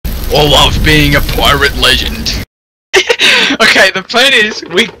or love being a pirate legend? Okay, the plan is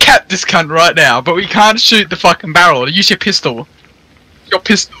we cap this cunt right now, but we can't shoot the fucking barrel. Use your pistol. Your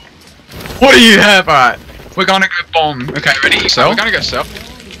pistol. What do you have? Alright, we're gonna go bomb. Okay, ready? So we're gonna go south.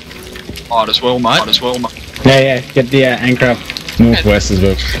 Might as well, mate. Might as well, mate. Yeah, get the anchor up northwest as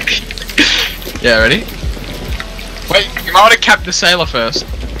well. Yeah, ready? Wait, you might want to cap the sailor first.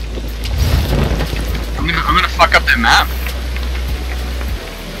 I'm gonna fuck up their map.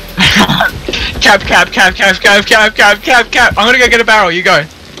 Cap. I'm gonna go get a barrel. You go.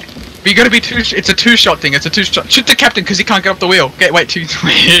 But you're gonna be it's a two-shot thing. It's a two-shot. Shoot the captain because he can't get off the wheel. Wait, two. You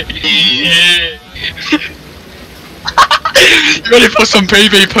ready for some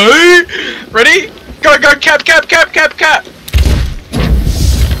PvP? Ready? Go, cap. Go,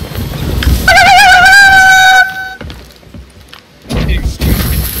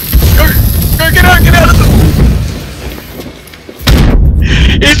 get out of the...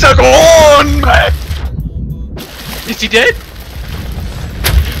 It's a gone, man! Is he dead?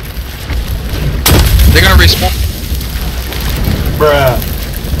 They're gonna respawn. Bruh.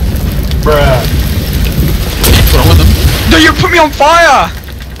 What's wrong with them? No, you put me on fire!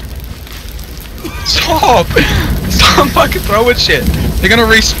 Stop! Stop fucking throwing shit. They're gonna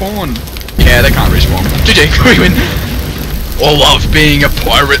respawn. Yeah, they can't respawn. GG, we win. Or love being a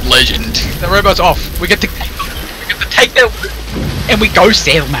pirate legend. The robot's off. We get to take that and we go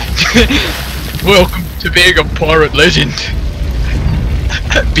sail, man. Welcome to being a pirate legend.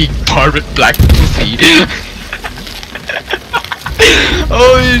 Big pirate black pussy.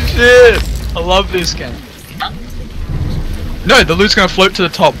 Holy shit! I love this game. No, the loot's gonna float to the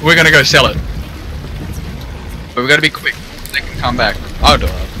top. We're gonna go sell it. But we gotta be quick. They can come back. I'll do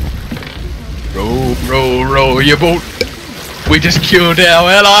it. Row your boat. We just killed our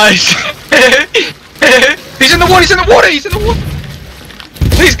allies. He's in the water.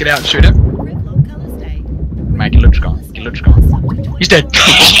 Please get out and shoot him. Mate, your loot's gone. He's dead.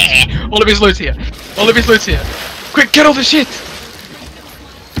 All of his loot's here. Quick, get all the shit.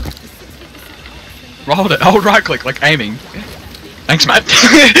 Hold it. Hold right click, like aiming. Thanks, mate.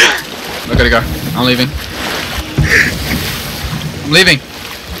 I gotta go. I'm leaving.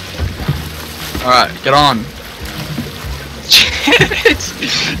 Alright, get on. It's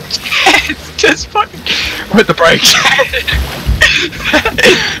just fucking with the brakes.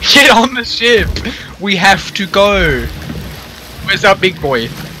 Get on the ship. We have to go. Where's our big boy?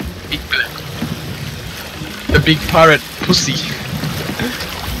 The big pirate pussy.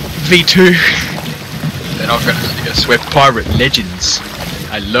 V2. They're not gonna see us. We're pirate legends.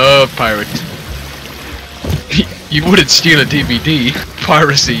 I love pirate. You wouldn't steal a DVD.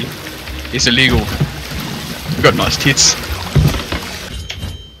 Piracy is illegal. We've got nice tits.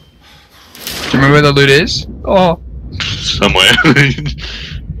 Do you remember where the loot is? Oh. Somewhere.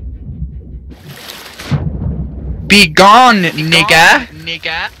 Be gone, nigga.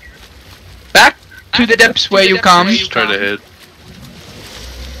 Back to the depths where you come. Straight ahead.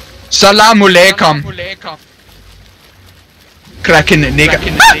 Salam alaikum. Cracking nigga.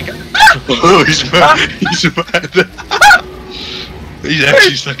 Oh, he's mad. He's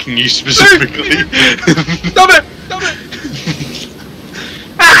actually sucking you specifically. Stop it!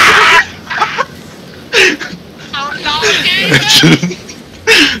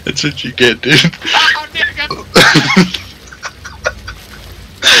 That's what you get, dude.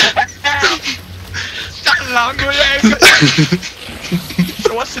 So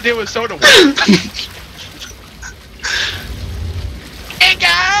what's the deal with soda?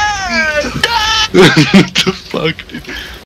 What the fuck, dude?